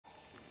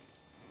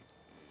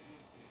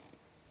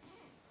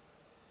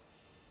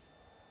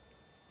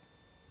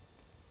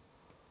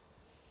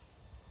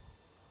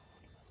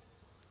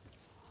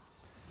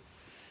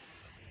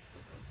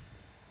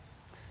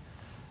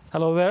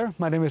Hello there,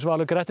 my name is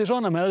Þórólfur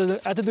Guðnason. I'm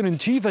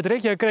editor-in-chief at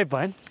Reykjavík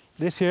Grapevine.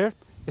 This here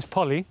is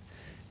Polly.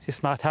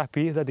 She's not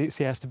happy that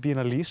she has to be in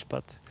a leash,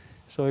 but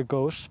so it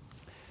goes.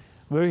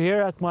 We're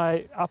here at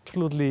my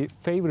absolutely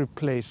favorite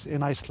place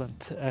in Iceland.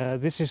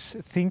 This is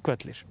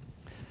Þingvellir.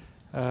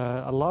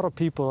 A lot of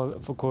people,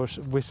 of course,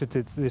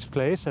 visited this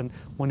place, and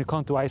when you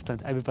come to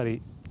Iceland,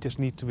 everybody just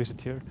needs to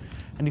visit here.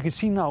 And you can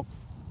see now,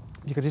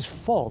 because it's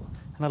fall,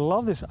 and I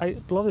love this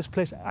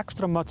place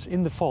extra much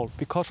in the fall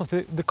because of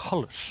the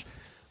colors.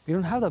 We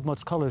don't have that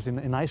much colors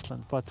in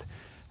Iceland, but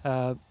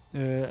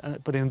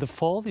in the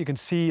fall you can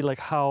see like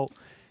how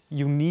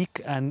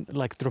unique and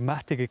like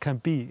dramatic it can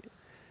be.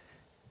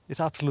 It's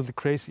absolutely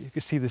crazy. You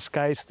can see the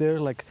skies there,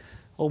 like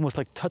almost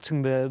like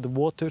touching the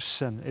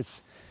waters, and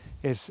it's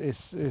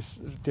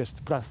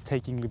just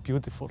breathtakingly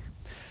beautiful.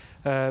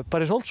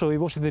 But it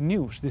was in the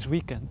news this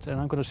weekend,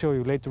 and I'm going to show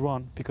you later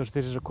on, because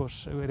this is of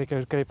course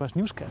Reykjavík Grapevine's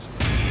newscast.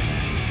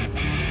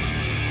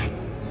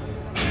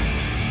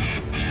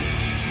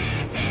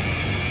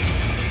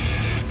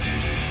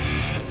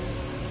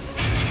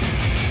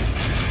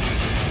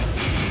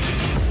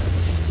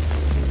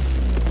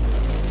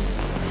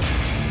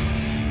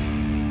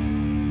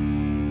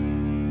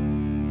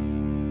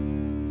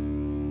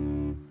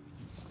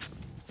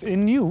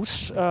 In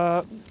news,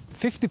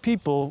 50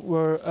 people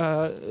were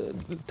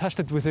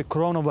tested with the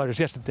coronavirus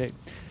yesterday,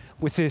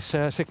 which is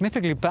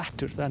significantly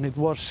better than it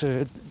was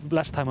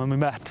last time when we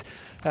met.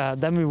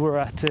 Then we were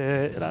at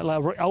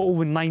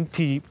over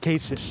 90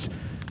 cases.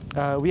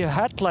 We have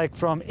had like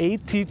from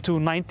 80 to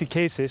 90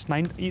 cases,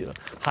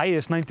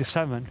 highest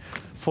 97,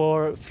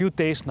 for a few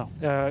days now,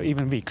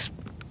 even weeks.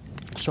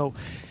 So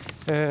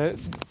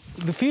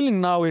the feeling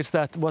now is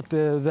that what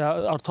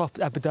our top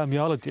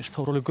epidemiologist,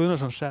 Þórólfur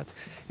Guðnason, said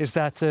is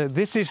that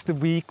this is the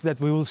week that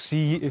we will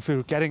see if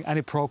we're getting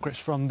any progress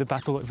from the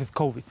battle with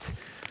COVID.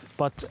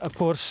 But of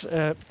course,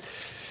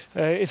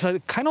 it's a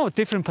kind of a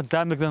different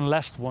pandemic than the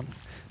last one.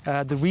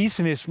 The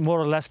reason is more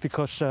or less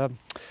because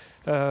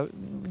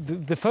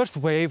the first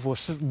wave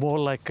was more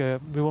like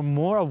we were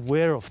more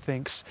aware of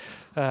things.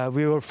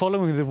 We were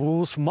following the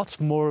rules much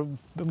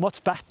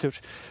better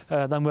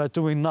than we are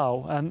doing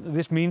now, and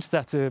this means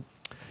that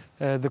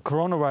the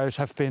coronavirus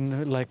has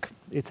been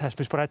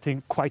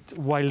spreading quite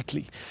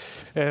wildly,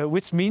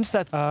 which means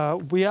that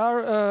we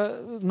are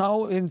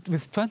now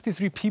with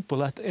 23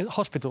 people at a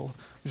hospital,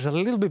 which is a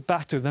little bit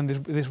better than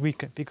this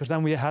weekend, because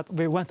then we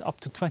went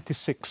up to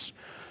 26.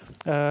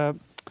 But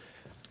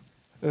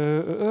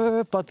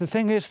the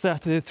thing is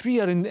that the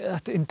 3 are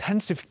at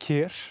intensive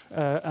care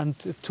and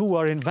 2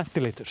 are in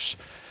ventilators.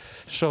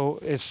 So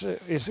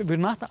we're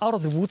not out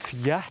of the woods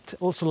yet.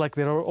 Also, like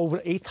there are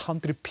over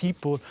 800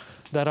 people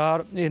that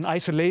are in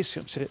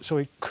isolation. So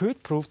it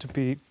could prove to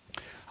be,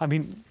 I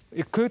mean,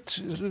 it could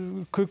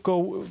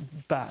go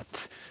bad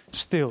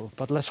still,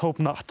 but let's hope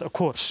not, of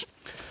course.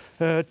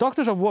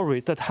 Doctors are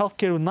worried that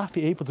healthcare will not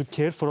be able to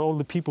care for all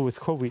the people with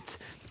COVID.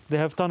 They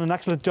have done an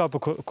excellent job,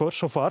 of course,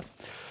 so far,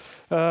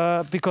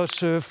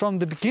 because from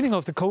the beginning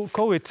of the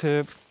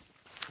COVID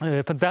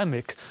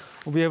pandemic,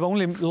 we have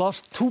only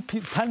lost 10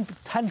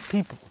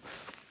 people.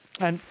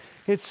 And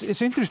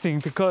it's interesting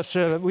because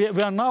we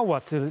are now,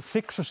 what,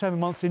 6 or 7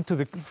 months into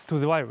the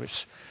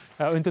virus,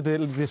 into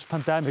this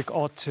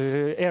pandemic-odd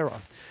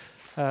era,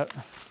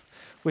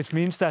 which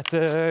means that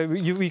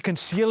we can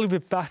see a little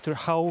bit better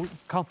how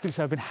countries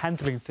have been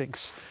handling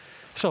things.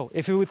 So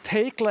if we would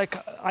take like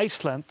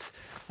Iceland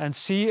and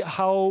see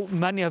how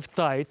many have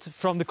died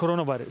from the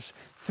coronavirus,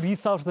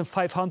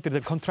 3,500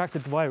 that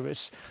contracted the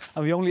virus,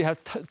 and we only have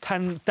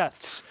 10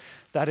 deaths.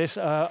 That is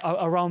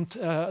around,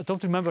 I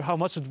don't remember how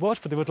much it was,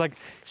 but it was like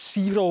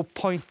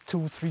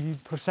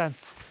 0.23%,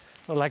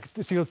 or like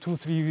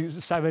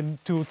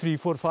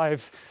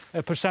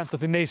 0.2372345% of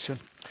the nation.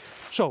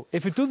 So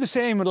if we do the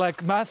same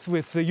like math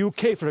with the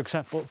UK, for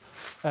example,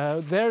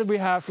 there we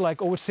have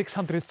like over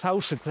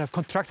 600,000 that have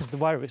contracted the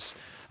virus,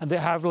 and they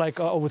have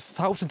like over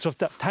tens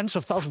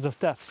of thousands of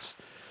deaths.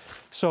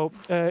 So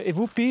it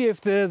would be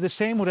if the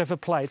same would have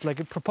applied,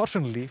 like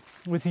proportionally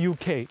with the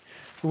UK,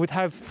 we would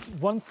have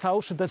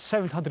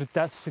 1,700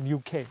 deaths in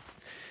UK.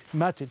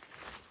 Imagine,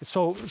 it's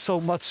so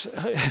much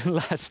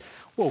less.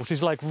 Whoa,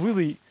 she's like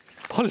really,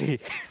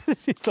 Polly,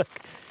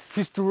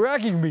 she's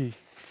dragging me.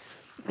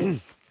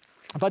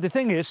 But the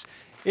thing is,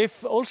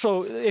 if we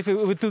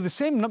would do the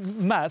same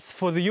math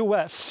for the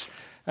US,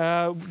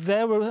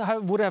 there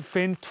would have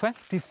been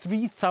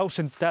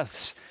 23,000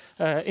 deaths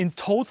in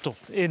total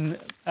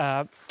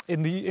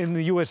in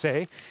the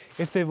USA,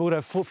 if they would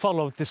have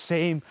followed the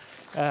same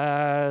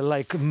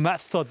like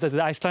method that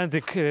the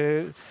Icelandic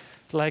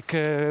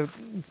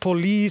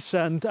police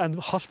and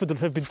hospitals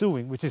have been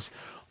doing, which is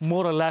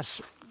more or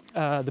less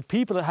the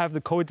people that have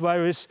the COVID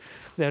virus,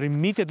 they're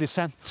immediately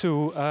sent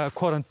to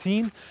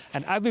quarantine,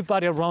 and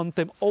everybody around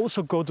them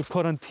also go to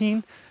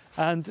quarantine.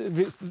 And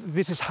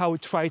this is how we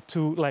try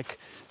to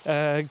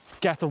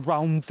get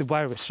around the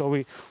virus. So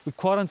we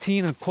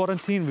quarantine and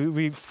quarantine.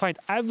 We find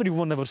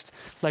everyone that was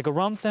like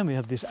around them. We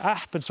have this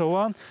app and so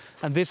on.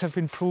 And this has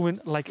been proven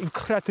like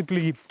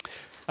incredibly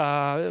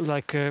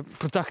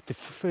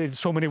productive in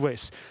so many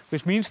ways,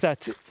 which means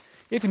that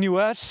if in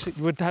US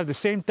you would have the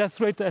same death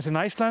rate as in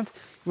Iceland,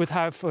 you would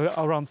have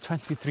around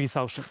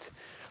 23,000,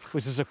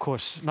 which is of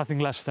course nothing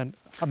less than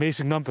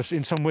amazing numbers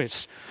in some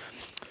ways.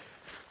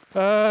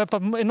 But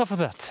enough of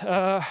that.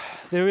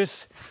 There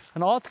is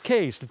an odd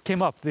case that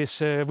came up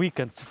this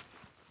weekend.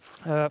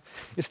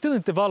 It's still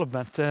in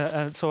development,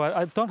 and so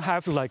I don't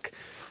have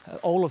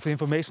all of the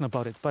information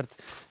about it, but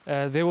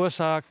there was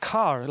a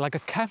car, like a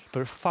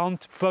camper,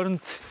 found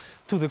burnt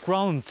to the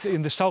ground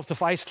in the south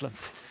of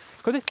Iceland.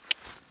 Koti?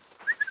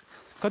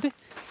 Koti?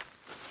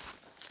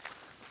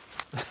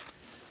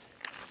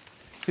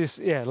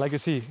 Yeah, like you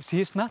see,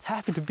 he's not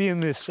happy to be in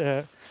this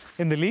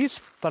in the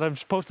lease, but I'm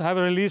supposed to have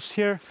a release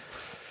here.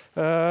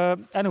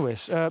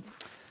 Anyways,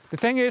 the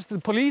thing is, the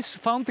police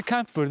found the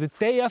camper the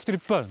day after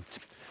it burned.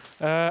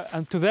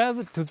 And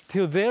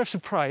to their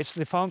surprise,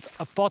 they found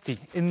a body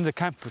in the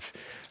camper.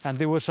 And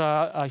there was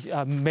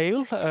a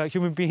male,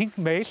 human being,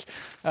 male,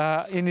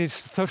 in his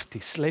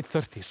 30s, late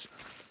 30s.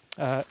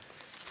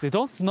 They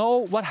don't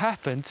know what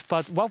happened,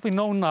 but what we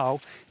know now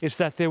is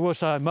that there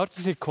was an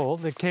emergency call.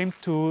 They came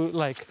to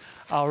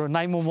our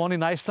 911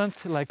 in Iceland,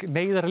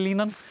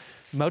 Neyðarlínan,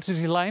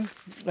 emergency line,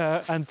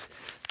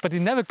 but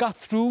it never got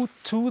through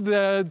to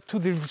the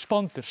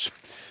responders.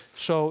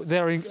 So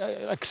they're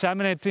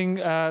examining,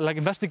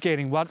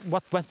 investigating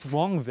what went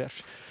wrong there.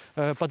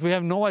 But we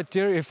have no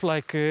idea if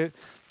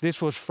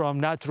this was from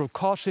natural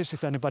causes,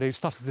 if anybody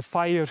started the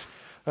fire,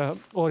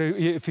 or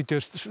if it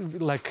just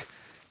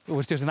it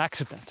was just an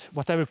accident.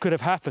 Whatever could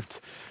have happened.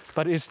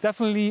 But it's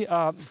definitely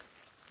a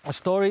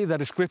story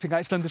that is gripping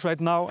Icelanders right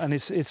now, and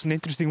it's an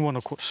interesting one,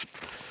 of course.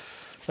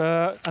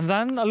 And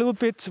then a little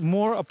bit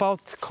more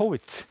about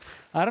COVID.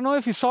 I don't know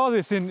if you saw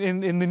this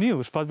in the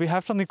news, but we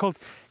have something called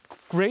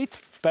Great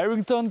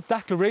Barrington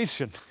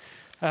Declaration.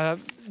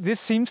 This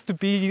seems to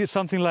be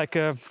something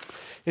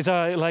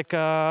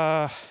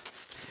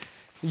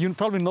you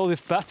probably know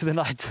this better than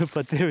I do,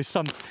 but there is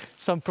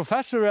some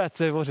professor at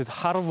was it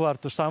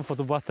Harvard or Stanford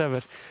or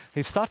whatever.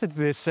 He started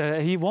this.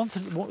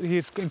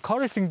 He's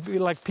encouraging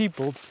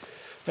people,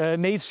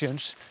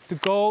 nations, to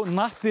go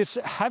not this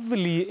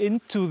heavily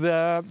into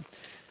the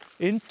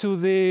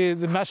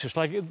measures,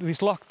 like these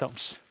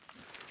lockdowns.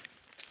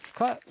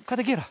 Hvað er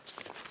að gera?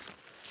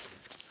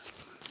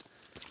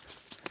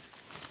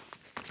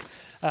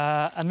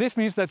 And this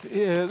means that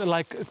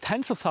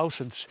tens of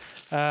thousands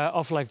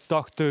of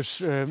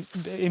doctors,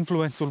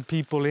 influential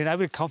people in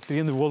every country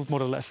in the world,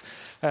 more or less,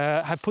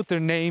 have put their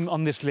name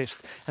on this list.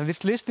 And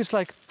this list is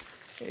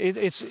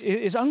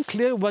it's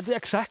unclear what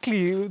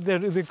exactly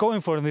they're going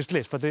for in this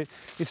list. But it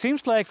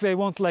seems like they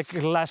want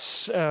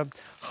less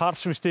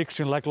harsh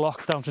restriction, like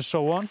lockdowns and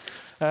so on,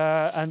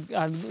 and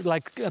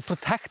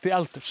protect the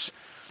elders,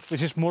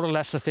 which is more or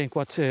less, I think,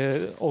 what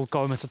all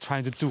governments are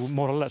trying to do,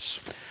 more or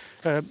less.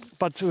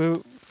 But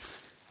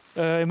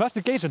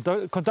investigation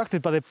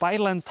conducted by the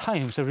Byland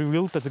Times have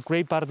revealed that the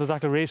Great Barrington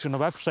Declaration, a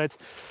website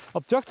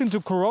objecting to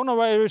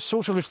coronavirus,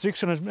 social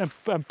restrictions,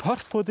 and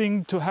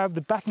purporting to have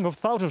the backing of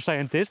thousands of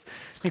scientists,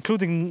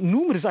 including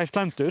numerous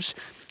Icelanders,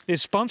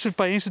 is sponsored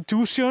by an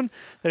institution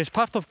that is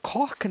part of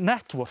Koch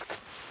Network.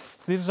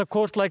 This is, of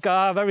course,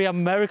 a very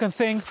American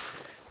thing.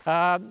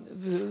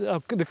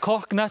 The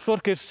Koch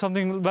Network is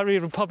something very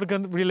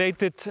Republican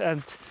related,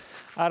 and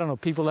I don't know,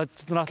 people that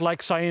do not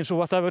like science or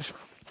whatever.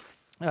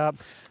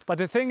 But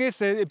the thing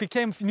is, it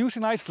became news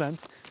in Iceland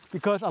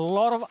because a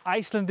lot of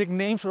Icelandic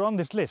names were on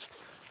this list.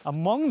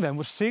 Among them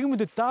was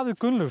Sigmundur Davíð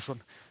Gunnlaugsson,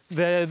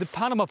 the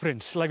Panama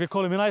Prince, like we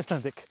call him in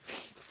Icelandic.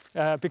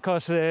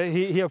 Because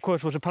he, of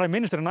course, was a prime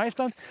minister in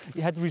Iceland.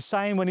 He had to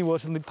resign when he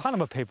was in the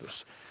Panama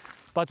Papers.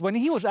 But when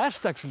he was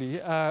asked, actually,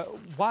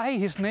 why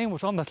his name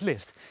was on that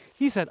list,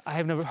 he said, I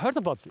have never heard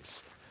about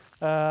this.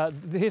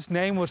 His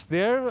name was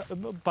there,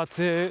 but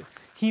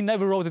he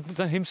never wrote it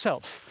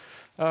himself.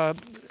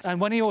 And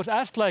when he was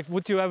asked,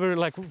 would you ever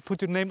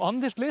put your name on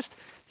this list?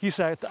 He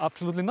said,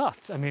 absolutely not.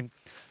 I mean,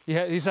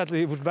 he said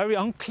it was very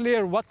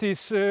unclear what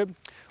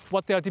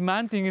they are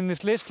demanding in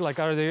this list.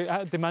 Are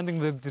they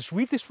demanding the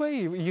Swedish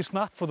way? He's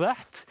not for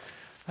that.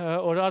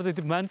 Or are they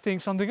demanding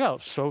something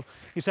else? So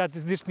he said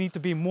that this needs to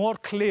be more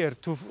clear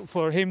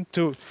for him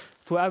to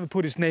ever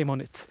put his name on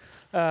it.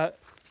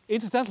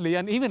 Incidentally,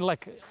 and even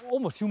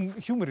almost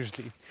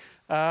humorously,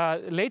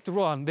 later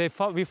on,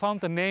 we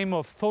found the name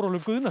of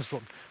Þórólfur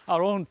Guðnason,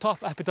 our own top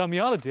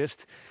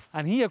epidemiologist,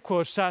 and he, of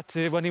course, said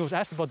when he was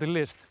asked about the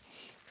list,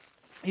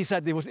 he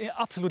said it was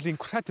absolutely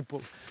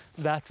incredible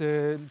that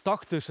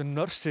doctors and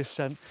nurses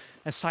and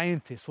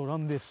scientists were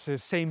on this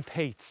same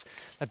page,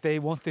 that they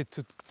wanted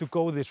to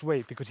go this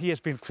way, because he has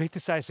been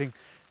criticizing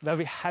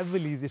very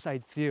heavily this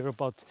idea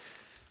about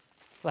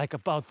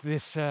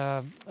this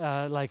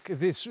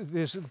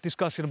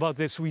discussion about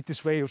the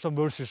Swedish way or some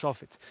versions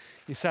of it.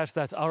 He says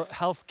that our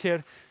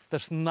healthcare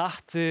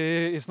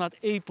is not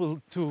able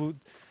to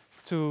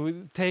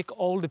take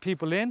all the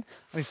people in.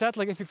 And he said,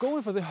 if you're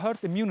going for the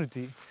herd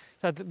immunity,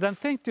 then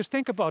just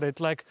think about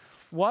it.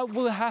 What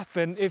will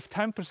happen if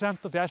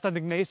 10% of the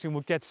Icelandic nation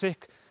would get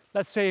sick,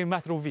 let's say in a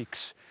matter of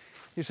weeks?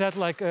 He said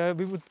like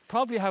we would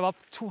probably have up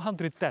to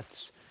 200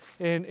 deaths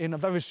in a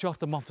very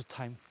short amount of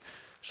time.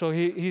 So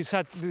he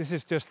said this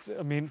is just,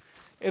 I mean,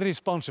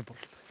 irresponsible.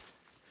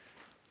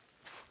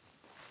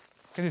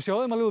 Can you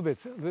show them a little bit?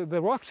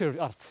 The rocks here,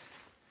 Art.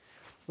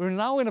 We're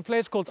now in a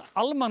place called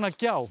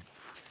Almannagjá.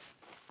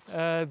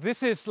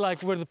 This is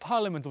like where the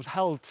parliament was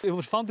held. It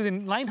was founded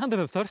in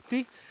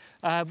 930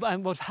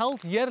 and was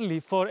held yearly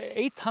for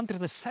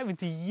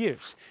 870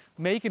 years,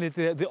 making it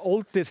the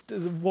oldest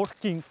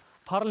working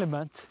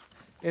parliament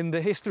in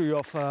the history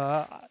of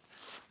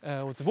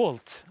the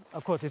world.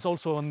 Of course, it's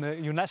also on the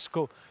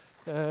UNESCO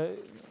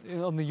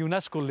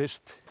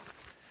list.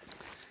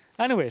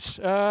 Anyways,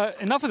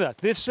 enough of that.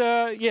 This,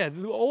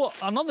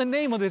 another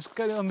name on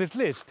this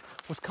list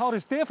was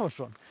Kári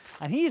Stefánsson,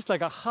 and he is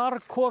like a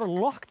hardcore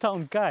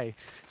lockdown guy.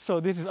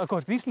 So this is, of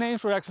course, these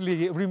names were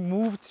actually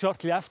removed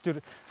shortly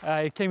after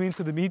it came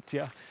into the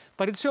media.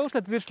 But it shows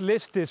that this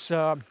list is,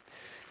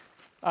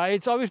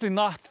 it's obviously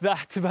not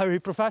that very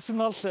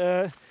professional.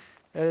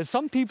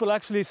 Some people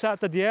actually said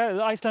that, yeah,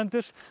 the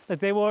Icelanders, that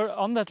they were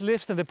on that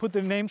list and they put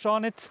their names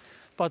on it.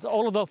 But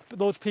all of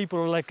those people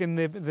are like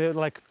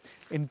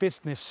in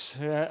business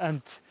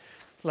and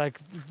like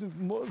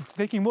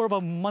thinking more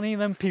about money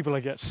than people,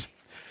 I guess.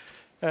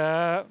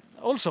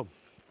 Also,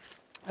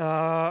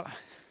 yeah,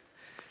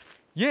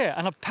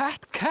 and a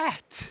pet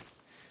cat.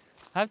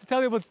 I have to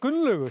tell you about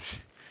Gunnlaugur.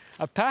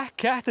 A pet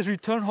cat has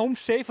returned home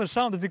safe and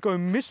sound after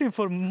going missing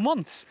for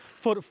months.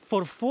 For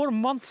 4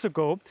 months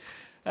ago,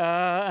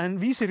 and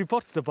Vísi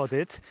reported about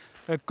it.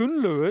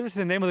 Gunnlaugur is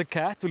the name of the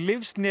cat who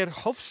lives near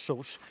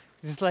Hofsós.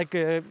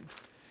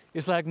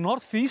 It's like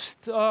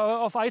northeast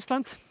of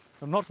Iceland,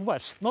 or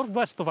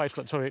northwest of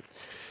Iceland. Sorry.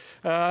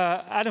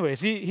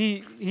 Anyways,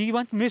 he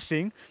went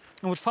missing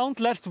and was found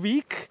last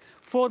week.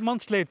 4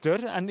 months later,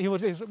 and he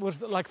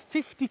was like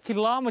 50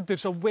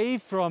 kilometers away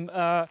from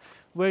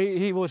where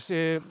he was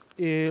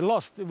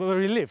lost, where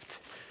he lived.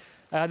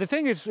 The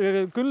thing is,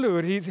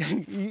 Gunnlaugur,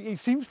 he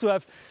seems to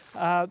have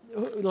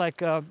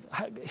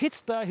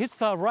hit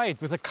the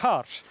ride with a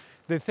car.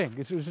 They think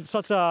it's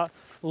such a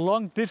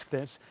long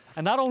distance,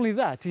 and not only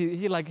that,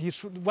 he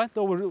went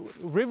over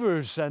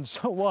rivers and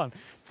so on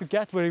to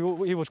get where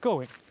he was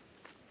going.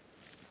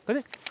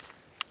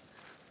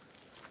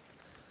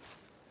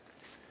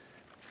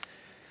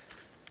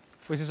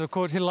 Which is of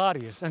course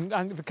hilarious.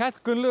 And the cat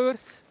Gunnlaugur,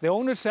 the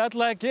owner said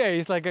like, yeah,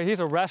 he's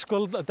a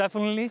rascal,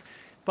 definitely,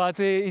 but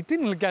he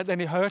didn't get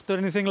any hurt or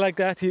anything like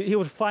that. He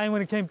was fine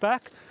when he came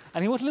back,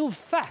 and he was a little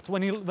fat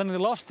when they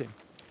lost him.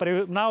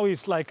 But now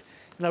he's like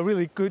in a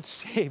really good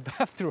shape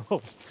after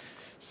all.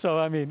 So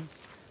I mean,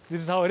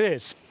 this is how it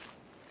is.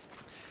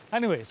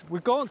 Anyways, we're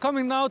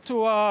coming now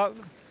to a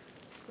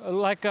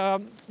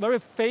very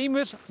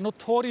famous,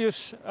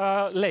 notorious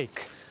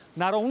lake.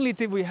 Not only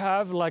did we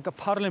have like a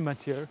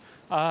parliament here,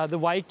 the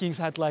Vikings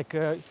had like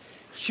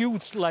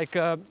huge,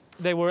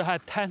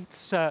 had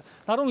tents,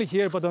 not only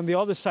here but on the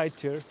other side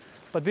here.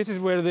 But this is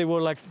where they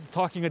were like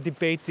talking and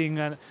debating,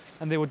 and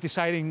they were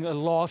deciding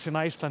laws in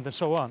Iceland and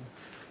so on.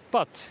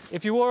 But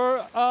if you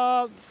were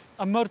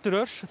a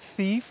murderer,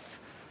 thief,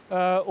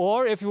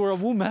 or if you were a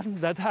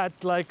woman that had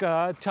like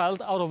a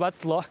child out of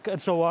wedlock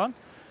and so on,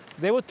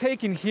 they were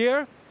taken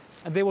here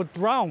and they were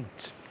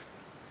drowned.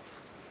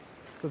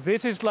 So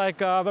this is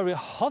like a very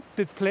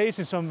haunted place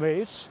in some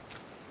ways.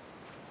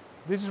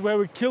 This is where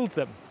we killed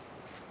them.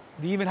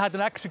 We even had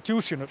an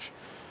executioner.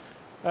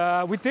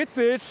 We did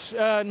this,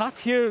 not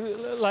here,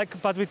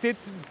 but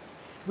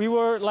we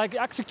were like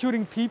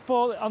executing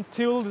people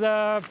until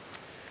I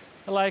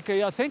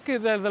think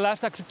the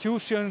last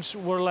executions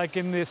were like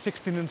in the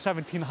 16 and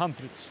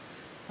 1700s.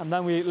 And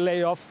then we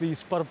lay off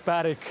these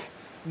barbaric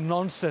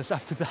nonsense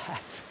after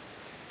that.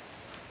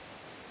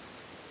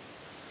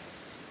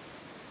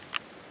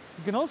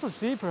 You can also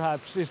see,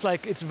 perhaps,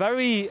 it's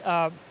very,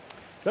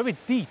 very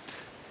deep.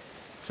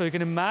 So you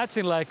can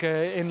imagine,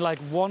 in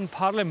one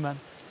parliament,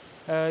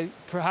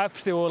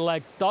 perhaps there were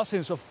like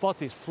dozens of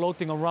bodies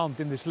floating around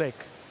in this lake.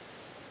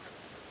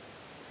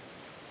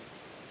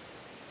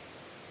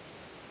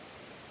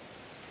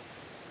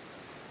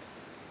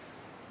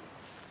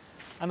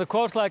 And of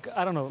course, like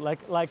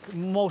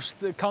most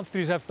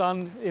countries have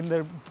done in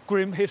their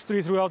grim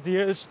history throughout the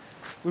years,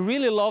 we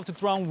really love to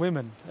drown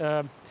women.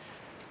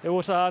 It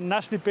was a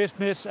nasty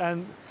business,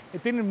 and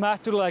it didn't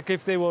matter like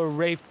if they were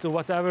raped or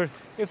whatever.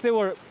 If they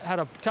had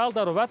a child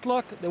out of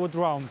wedlock, they were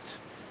drowned.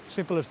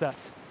 Simple as that.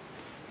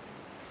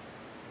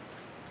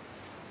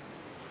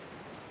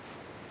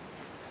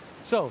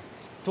 So,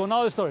 to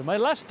another story. My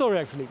last story,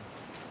 actually.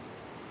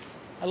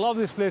 I love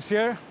this place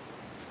here.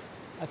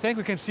 I think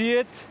we can see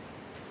it.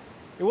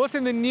 It was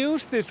in the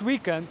news this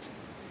weekend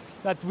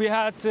that we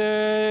had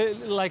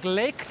like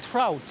lake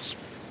trouts,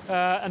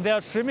 and they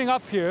are swimming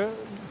up here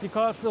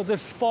because of their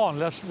spawn.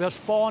 They're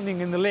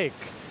spawning in the lake.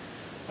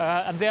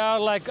 And there are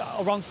like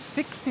around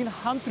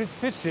 1,600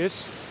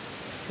 fishes.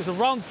 It's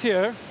around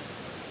here.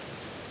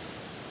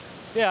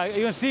 Yeah,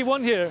 you can see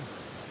one here.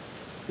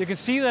 You can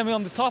see them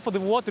on the top of the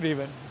water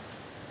even.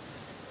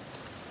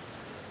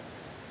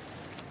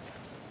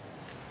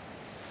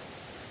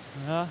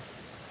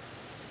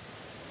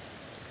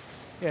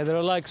 Yeah, there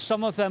are like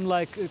some of them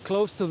like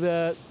close to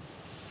the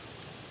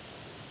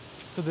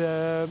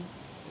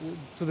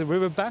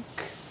river bank.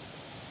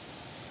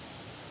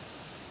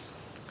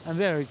 And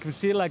there you can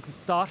see like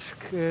dark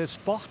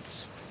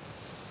spots.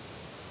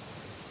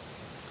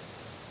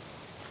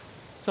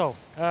 So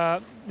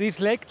these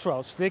lake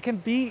trouts, they can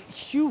be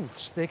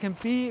huge. They can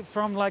be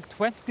from like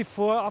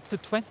 24 up to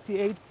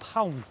 28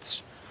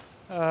 pounds.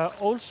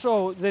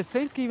 Also, they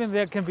think even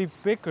they can be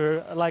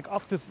bigger, like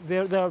up to,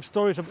 there are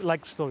stories of,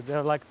 there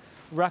are like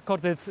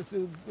recorded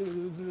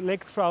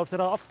lake trouts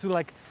that are up to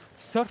like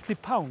 30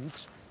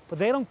 pounds, but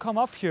they don't come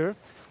up here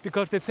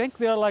because they think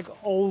they are like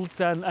old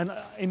and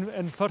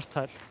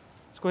infertile.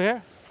 Let's go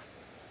here.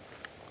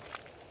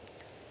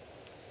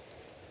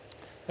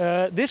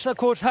 This of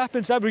course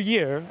happens every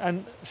year,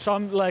 and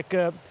some like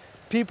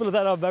people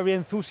that are very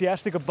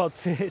enthusiastic about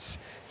fish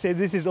say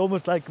this is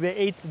almost like the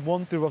 8th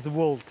wonder of the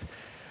world.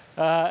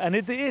 And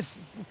it is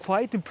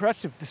quite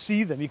impressive to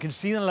see them. You can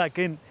see them like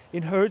in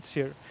herds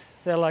here.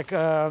 They're like,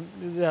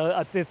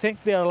 they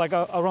think they are like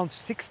around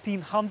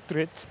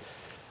 1600,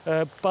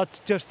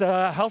 but just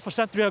half a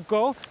century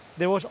ago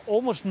there was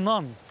almost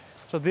none.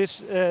 So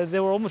they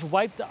were almost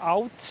wiped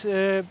out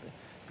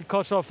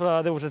because of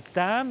there was a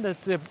dam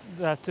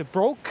that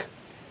broke,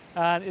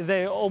 and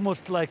they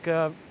almost like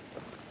yeah,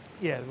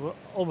 they were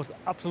almost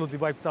absolutely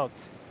wiped out.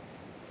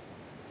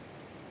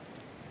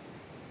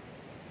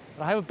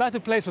 I have a better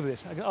place for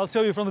this. I'll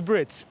show you from the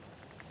bridge.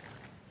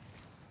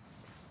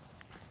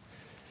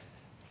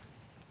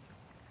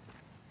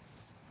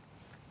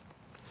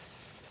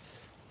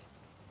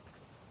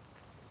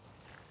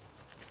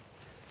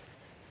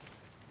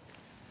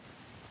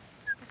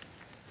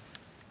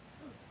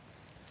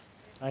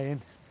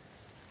 In.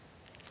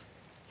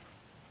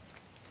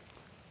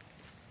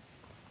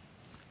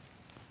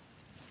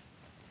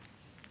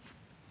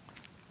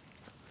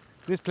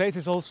 This place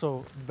is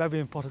also very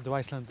important to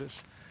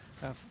Icelanders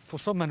for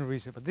so many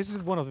reasons, but this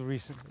is one of the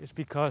reasons. It's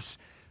because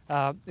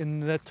in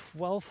the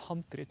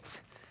 1200s,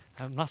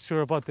 I'm not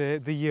sure about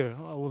the year,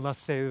 I will not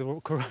say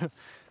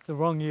the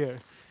wrong year,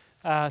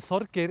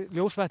 Þorgeir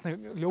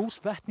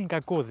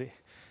Ljósvetningagoði,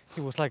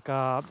 he was like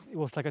a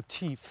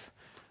chief.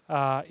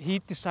 He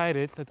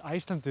decided that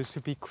Icelanders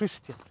should be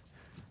Christian.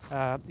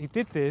 He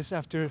did this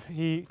after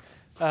he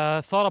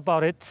thought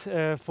about it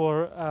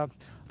for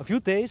a few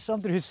days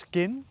under his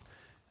skin,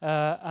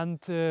 and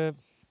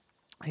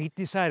he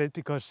decided,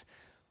 because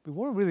we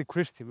weren't really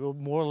Christian, we were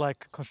more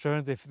like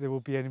concerned if there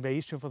would be an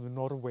invasion from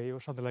Norway or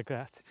something like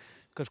that,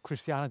 because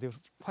Christianity was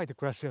quite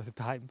aggressive at the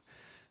time.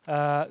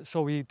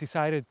 So we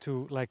decided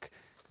to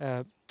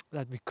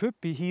that we could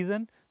be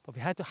heathen, but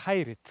we had to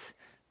hide it.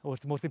 That was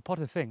the most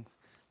important thing.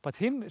 But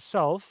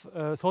himself,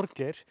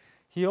 Þorgeir,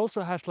 he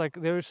also has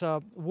there is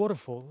a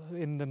waterfall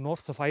in the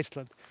north of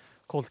Iceland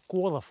called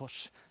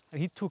Goðafoss,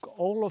 and he took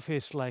all of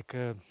his what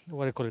do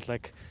you call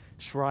it,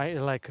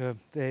 shrine,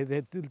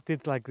 they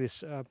did like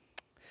this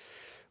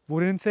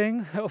wooden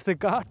thing of the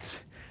gods,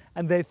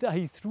 and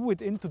he threw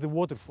it into the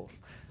waterfall.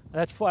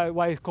 And that's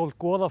why it's called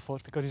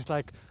Goðafoss, because it's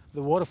like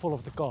the waterfall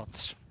of the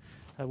gods.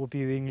 That would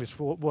be the English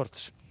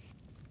words.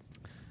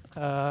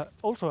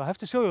 Also, I have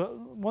to show you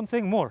one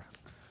thing more.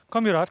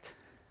 Come here, Art.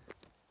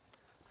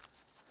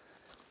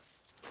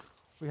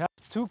 We have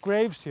two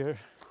graves here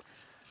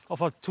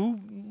of our two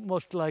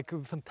most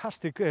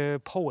fantastic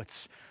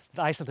poets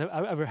that Iceland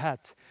have ever had.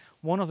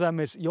 One of them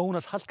is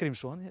Jónas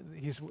Hallgrímsson.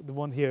 He's the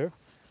one here,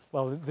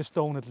 well, the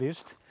stone at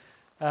least.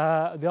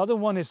 The other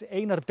one is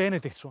Einar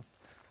Benediktsson,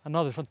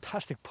 another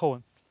fantastic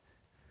poem.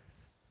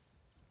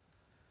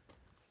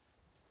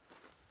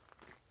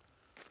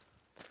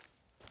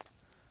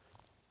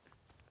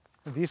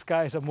 And these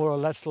guys are more or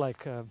less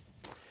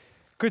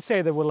could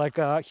say they were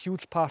a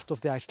huge part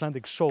of the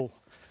Icelandic soul.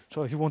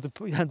 So if you want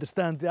to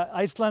understand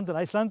Iceland and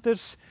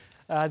Icelanders,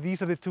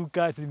 these are the two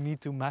guys that you need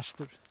to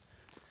master.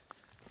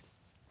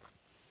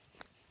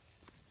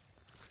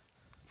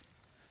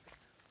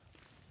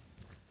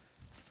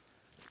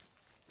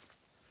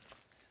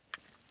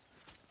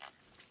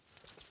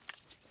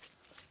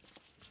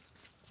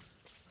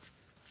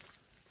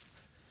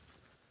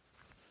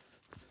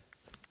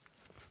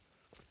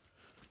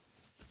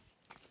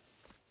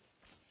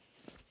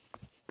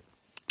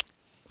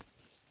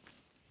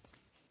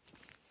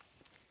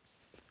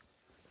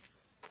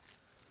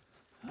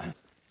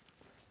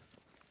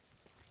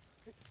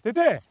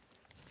 Diddi?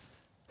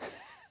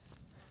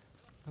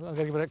 Það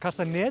er ekki bara að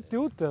kasta neti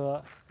út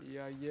eða?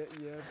 Já, ég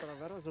er bara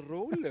að verða svo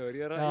rólegur.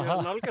 Ég er að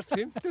nálgast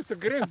 50 svo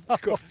grimt,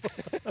 sko.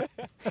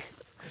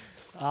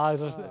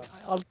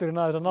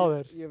 Aldurinn aðeins að ná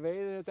þér. Ég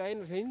veiði þetta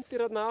einu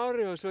hreindýr þarna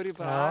ári og svo er ég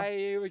bara,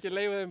 ég hef ekki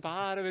leyfa þeim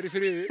bara að vera í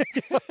friði.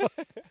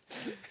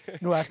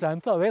 Nú ertu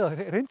ennþá að veiða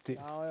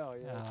hreindýr? Já,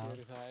 ég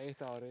geri það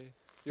 1 ári.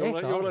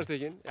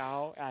 Jólastekkin,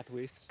 já, þú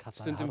veist,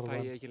 stundum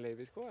fæ ég ekki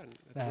leyfi, sko, en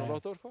þetta er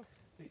flott ár, sko.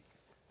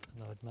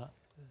 Þannig að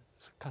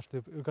kastu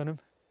upp uganum.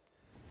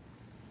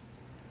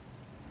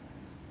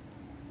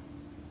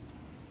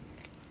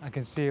 I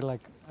can see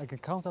I can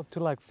count up to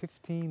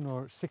 15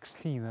 or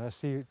 16 that I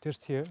see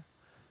just here.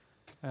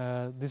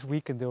 This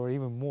weekend there were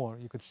even more.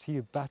 You could see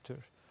it better.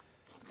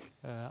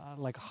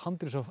 like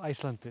hundreds of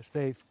Icelanders,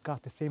 they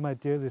got the same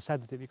idea, they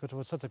decided it because it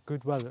was such a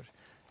good weather.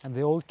 And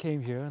they all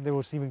came here, and there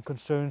was even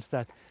concerns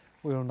that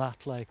we were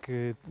not like,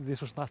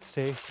 this was not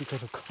safe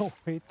because of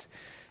COVID.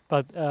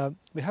 But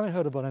we haven't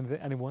heard about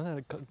anyone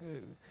that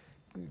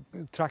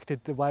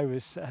contracted the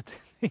virus at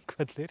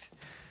Þingvellir.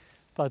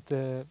 But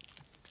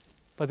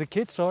the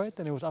kids saw it,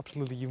 and it was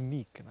absolutely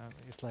unique. And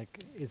it's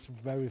like, it's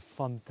very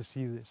fun to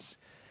see this.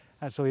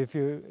 And so if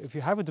you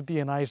happen to be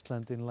in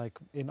Iceland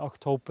in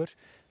October,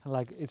 and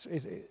like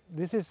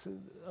this is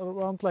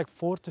around like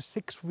 4 to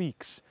 6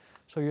 weeks,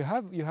 so you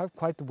have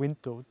quite a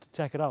window to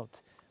check it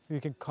out. You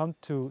can come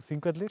to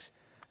Þingvellir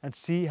and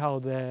see how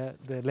the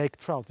lake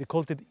trout. We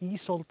called it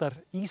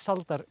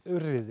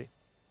Ísaldarurriði.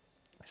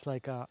 It's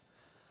like a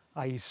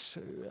ice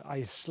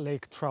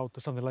lake trout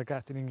or something like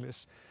that in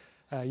English.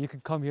 You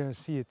can come here and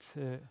see it.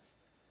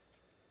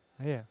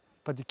 Yeah,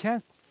 but you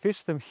can't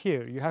fish them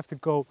here. You have to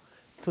go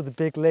to the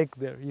big lake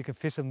there. You can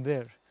fish them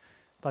there,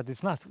 but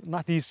it's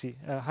not easy.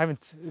 I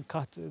haven't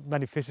caught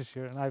many fishes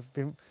here, and I've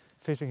been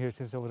fishing here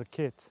since I was a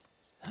kid.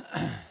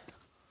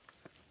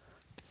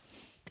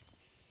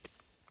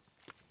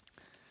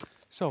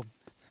 So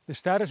the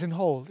status in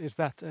whole is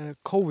that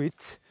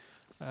COVID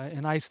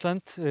in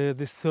Iceland,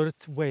 this third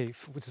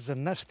wave, which is a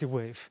nasty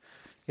wave,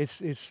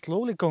 is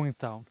slowly going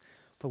down,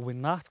 but we're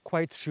not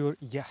quite sure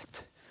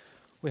yet.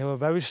 We have a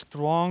very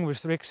strong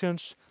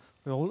restrictions.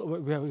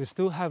 We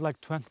still have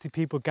like 20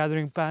 people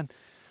gathering ban.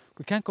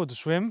 We can't go to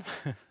swim,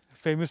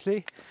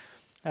 famously,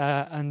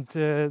 and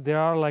there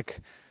are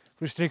like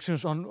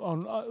restrictions on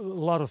a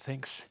lot of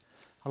things.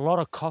 A lot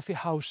of coffee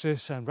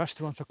houses and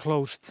restaurants are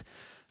closed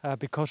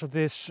because of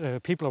this.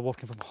 People are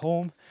working from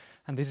home,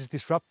 and this is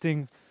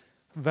disrupting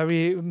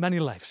very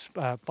many lives.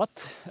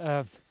 But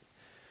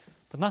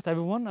not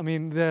everyone. I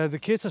mean, the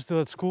kids are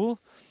still at school.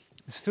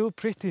 It's still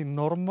pretty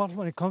normal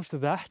when it comes to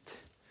that.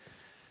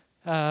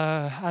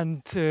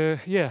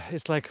 Yeah,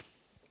 it's like,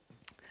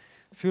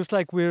 feels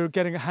like we're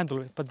getting a handle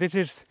of it. But this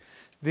is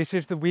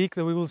the week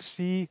that we will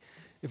see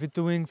if we're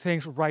doing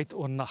things right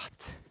or not.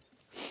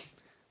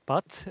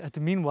 But at the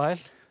meanwhile,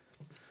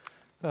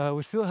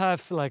 we still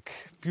have like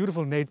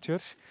beautiful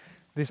nature.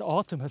 This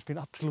autumn has been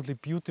absolutely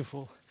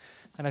beautiful,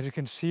 and as you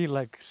can see,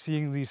 like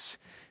seeing these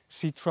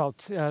sea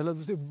trout,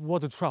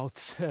 water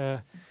trouts,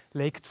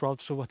 lake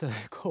trouts, or what are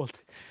they called?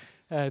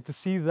 To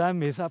see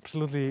them is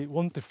absolutely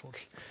wonderful.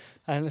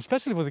 And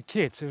especially for the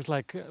kids, it was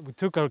like we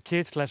took our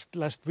kids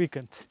last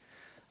weekend,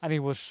 and it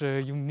was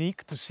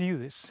unique to see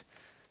this.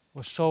 It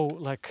was so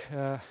like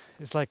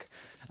it's like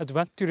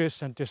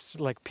adventurous and just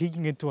like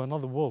peeking into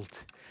another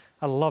world.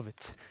 I love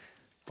it.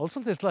 Also,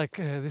 there's like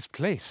this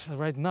place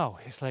right now.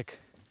 It's like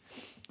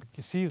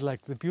you see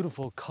like the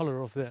beautiful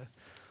color of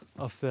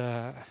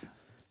the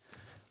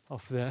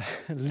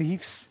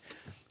leaves,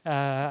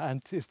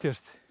 and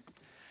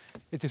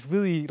it is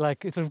really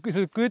like it's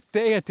a good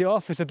day at the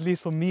office, at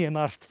least for me and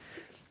Art,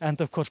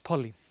 and of course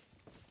Polly.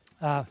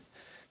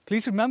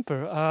 Please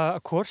remember,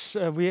 of course,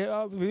 we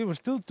were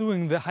still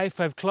doing the High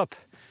Five Club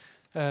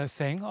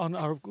thing on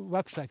our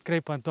website,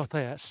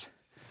 grapevine.is.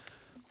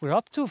 We're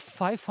up to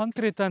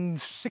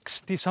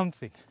 560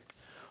 something,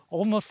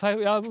 almost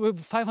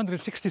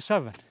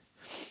 567.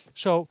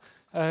 So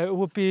it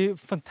would be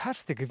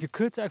fantastic if you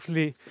could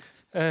actually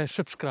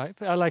subscribe,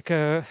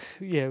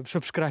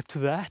 subscribe to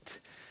that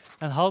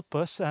and help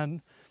us,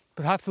 and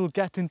perhaps we'll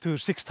get into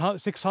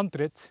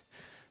 600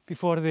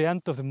 before the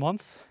end of the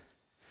month.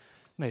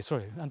 No,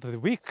 sorry, end of the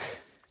week,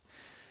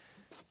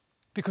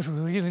 because we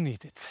really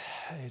need it.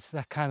 It's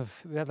that kind of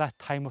that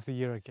time of the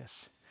year, I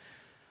guess.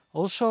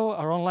 Also,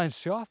 our online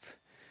shop,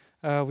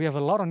 we have a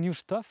lot of new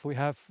stuff. We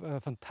have a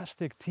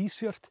fantastic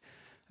t-shirt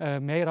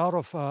made out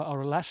of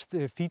our last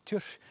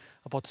feature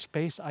about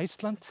Space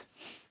Iceland.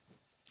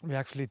 We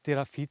actually did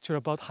a feature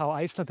about how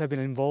Iceland has been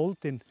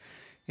involved in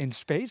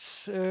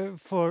space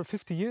for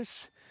 50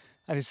 years,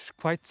 and it's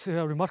quite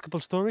a remarkable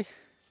story.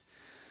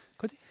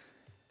 Good.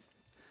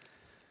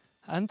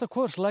 And of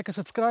course, like and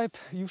subscribe,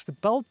 use the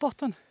bell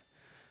button.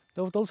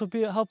 That would also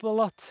help a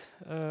lot.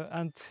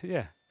 And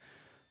yeah,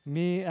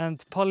 me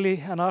and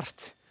Polly and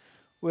Art,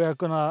 we are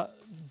gonna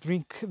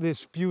drink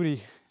this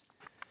beauty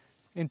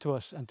into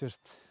us and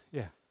just,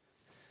 yeah.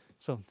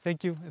 So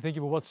thank you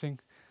for watching.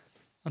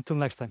 Until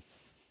next time.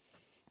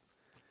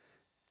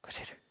 Hvað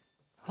segirðu?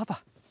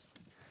 Labba.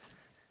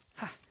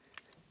 Ha.